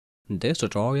This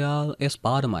tutorial is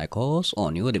part of my course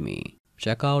on Udemy.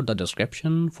 Check out the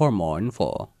description for more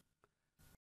info.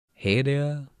 Hey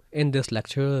there, in this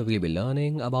lecture we'll be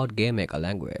learning about GameMaker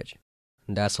language.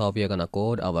 That's how we are gonna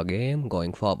code our game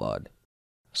going forward.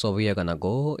 So we are gonna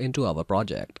go into our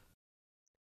project.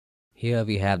 Here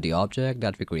we have the object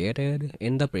that we created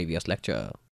in the previous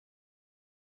lecture.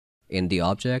 In the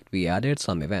object we added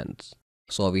some events.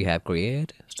 So we have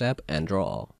create, step and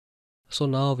draw. So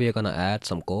now we are gonna add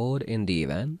some code in the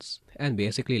events and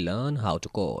basically learn how to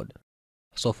code.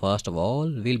 So first of all,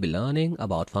 we'll be learning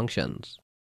about functions.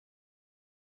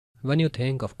 When you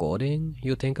think of coding,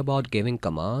 you think about giving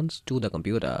commands to the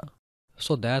computer.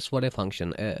 So that's what a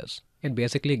function is. It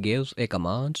basically gives a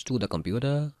command to the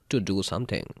computer to do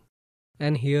something.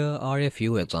 And here are a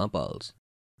few examples.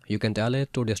 You can tell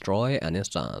it to destroy an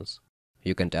instance.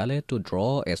 You can tell it to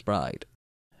draw a sprite.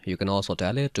 You can also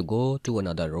tell it to go to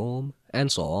another room,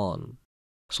 and so on.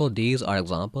 So these are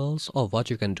examples of what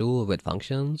you can do with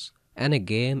functions, and a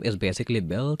game is basically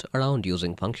built around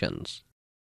using functions.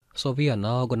 So we are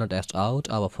now gonna test out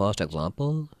our first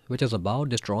example, which is about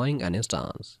destroying an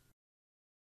instance.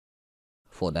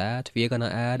 For that, we are gonna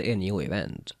add a new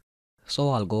event.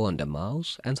 So I'll go on the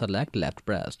mouse and select left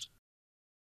pressed.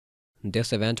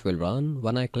 This event will run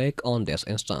when I click on this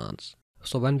instance.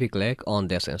 So when we click on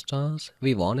this instance,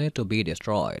 we want it to be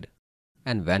destroyed.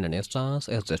 And when an instance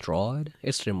is destroyed,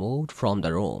 it's removed from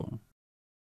the room.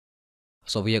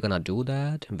 So we are gonna do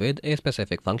that with a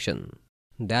specific function.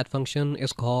 That function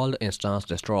is called instance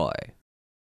destroy.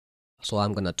 So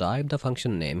I'm gonna type the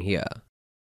function name here.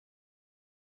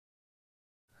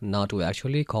 Now to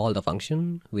actually call the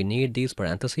function, we need these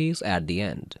parentheses at the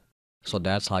end. So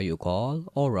that's how you call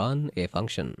or run a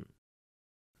function.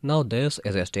 Now this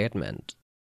is a statement,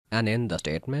 and in the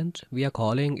statement we are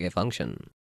calling a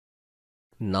function.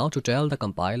 Now to tell the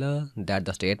compiler that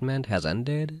the statement has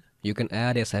ended, you can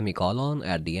add a semicolon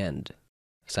at the end.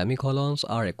 Semicolons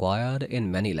are required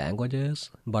in many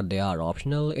languages, but they are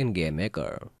optional in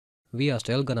GameMaker. We are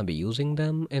still gonna be using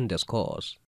them in this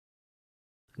course.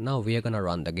 Now we are gonna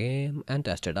run the game and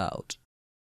test it out.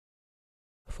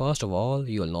 First of all,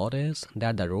 you'll notice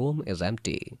that the room is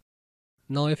empty.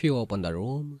 Now if you open the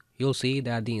room, you'll see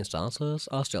that the instances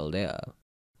are still there,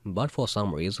 but for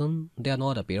some reason they are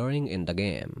not appearing in the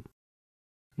game.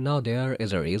 Now there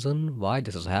is a reason why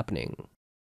this is happening.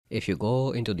 If you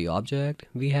go into the object,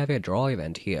 we have a draw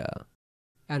event here,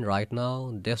 and right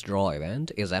now this draw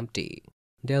event is empty.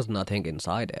 There's nothing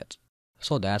inside it,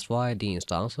 so that's why the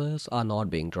instances are not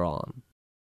being drawn.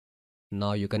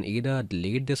 Now you can either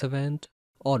delete this event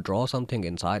or draw something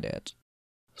inside it.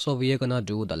 So we are gonna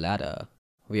do the latter.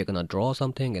 We are gonna draw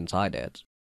something inside it.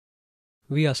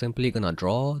 We are simply gonna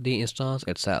draw the instance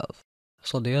itself.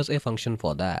 So there's a function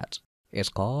for that. It's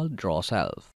called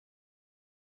drawSelf.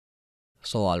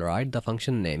 So I'll write the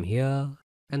function name here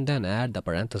and then add the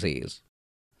parentheses.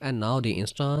 And now the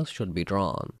instance should be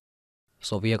drawn.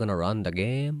 So we are gonna run the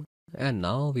game, and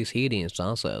now we see the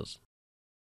instances.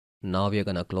 Now we are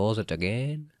gonna close it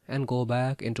again and go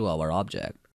back into our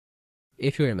object.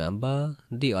 If you remember,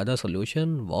 the other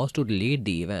solution was to delete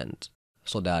the event.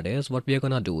 So that is what we are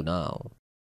gonna do now.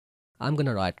 I'm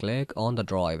gonna right click on the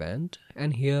draw event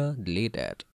and here delete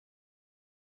it.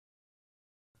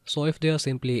 So if there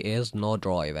simply is no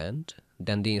draw event,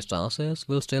 then the instances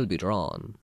will still be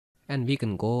drawn. And we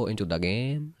can go into the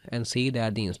game and see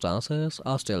that the instances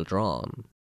are still drawn.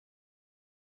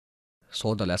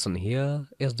 So the lesson here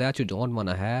is that you don't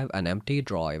wanna have an empty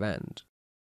draw event.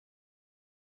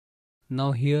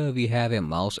 Now here we have a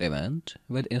mouse event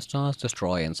with instance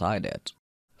destroy inside it.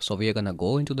 So we are gonna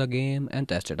go into the game and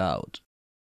test it out.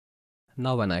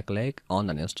 Now when I click on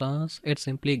an instance, it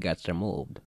simply gets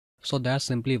removed. So that's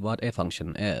simply what a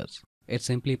function is. It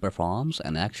simply performs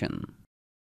an action.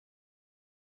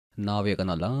 Now we are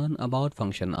gonna learn about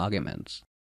function arguments.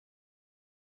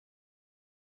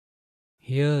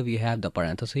 Here we have the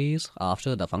parentheses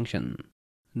after the function.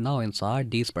 Now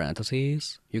inside these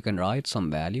parentheses, you can write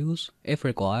some values if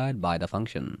required by the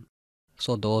function.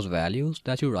 So those values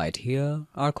that you write here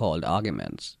are called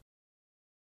arguments.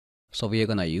 So we are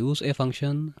gonna use a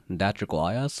function that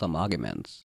requires some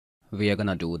arguments. We are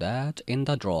gonna do that in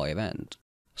the draw event.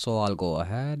 So I'll go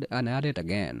ahead and add it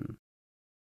again.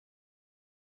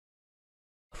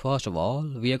 First of all,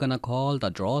 we are gonna call the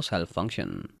drawSelf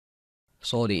function.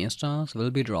 So the instance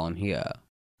will be drawn here.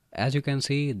 As you can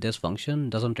see, this function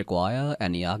doesn't require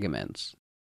any arguments.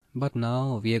 But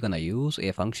now we are gonna use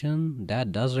a function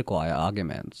that does require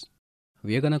arguments.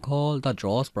 We are gonna call the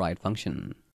drawSprite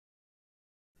function.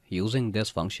 Using this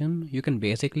function, you can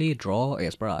basically draw a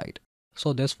sprite.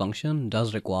 So this function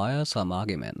does require some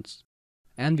arguments.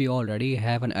 And we already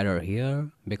have an error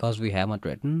here because we haven't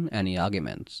written any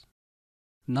arguments.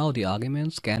 Now the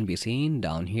arguments can be seen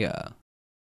down here.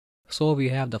 So we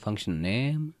have the function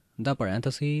name, the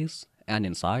parentheses, and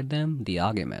inside them the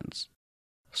arguments.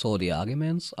 So the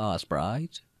arguments are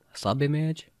sprite,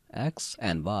 subimage, x,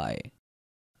 and y.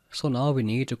 So now we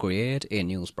need to create a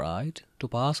new sprite to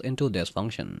pass into this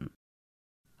function.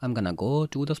 I'm gonna go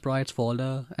to the sprites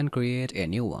folder and create a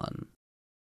new one.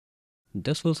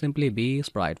 This will simply be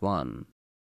sprite1.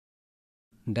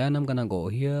 Then I'm gonna go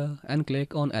here and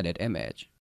click on edit image.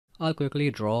 I'll quickly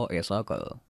draw a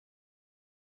circle.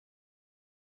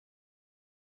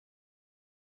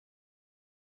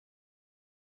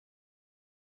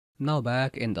 Now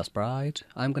back in the sprite,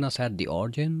 I'm gonna set the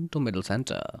origin to middle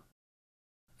center.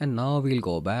 And now we'll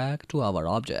go back to our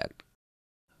object.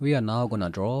 We are now gonna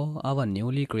draw our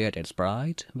newly created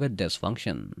sprite with this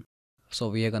function. So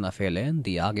we are gonna fill in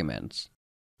the arguments.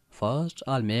 First,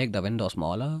 I'll make the window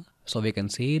smaller so we can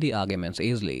see the arguments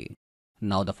easily.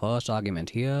 Now the first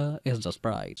argument here is the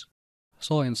sprite.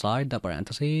 So inside the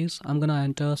parentheses, I'm gonna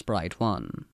enter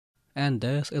sprite1. And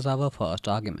this is our first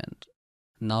argument.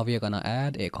 Now we are gonna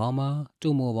add a comma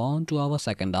to move on to our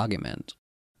second argument.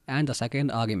 And the second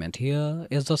argument here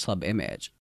is the subimage.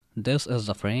 This is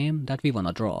the frame that we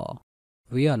wanna draw.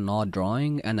 We are not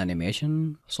drawing an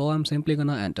animation, so I'm simply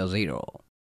gonna enter 0.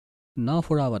 Now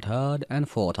for our third and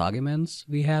fourth arguments,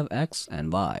 we have x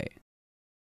and y.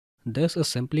 This is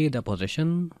simply the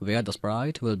position where the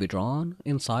sprite will be drawn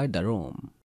inside the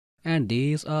room. And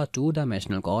these are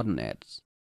two-dimensional coordinates.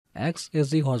 X is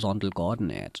the horizontal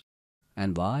coordinate,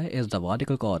 and y is the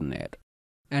vertical coordinate.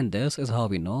 And this is how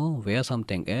we know where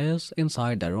something is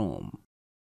inside the room.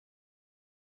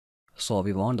 So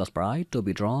we want the sprite to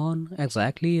be drawn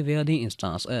exactly where the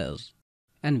instance is.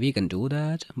 And we can do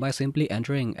that by simply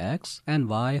entering x and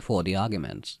y for the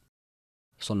arguments.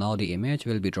 So now the image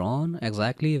will be drawn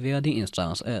exactly where the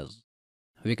instance is.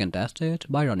 We can test it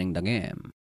by running the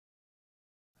game.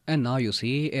 And now you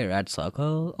see a red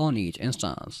circle on each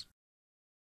instance.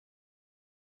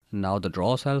 Now the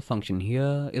drawSelf function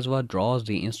here is what draws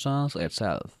the instance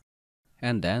itself.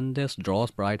 And then this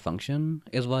drawSprite function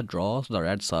is what draws the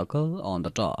red circle on the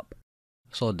top.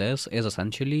 So this is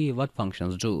essentially what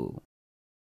functions do.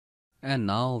 And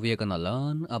now we are gonna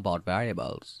learn about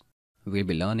variables. We'll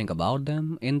be learning about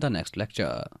them in the next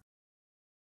lecture.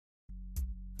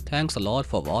 Thanks a lot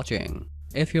for watching.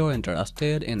 If you're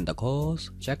interested in the course,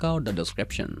 check out the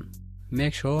description.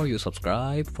 Make sure you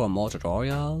subscribe for more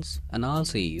tutorials, and I'll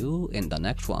see you in the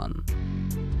next one.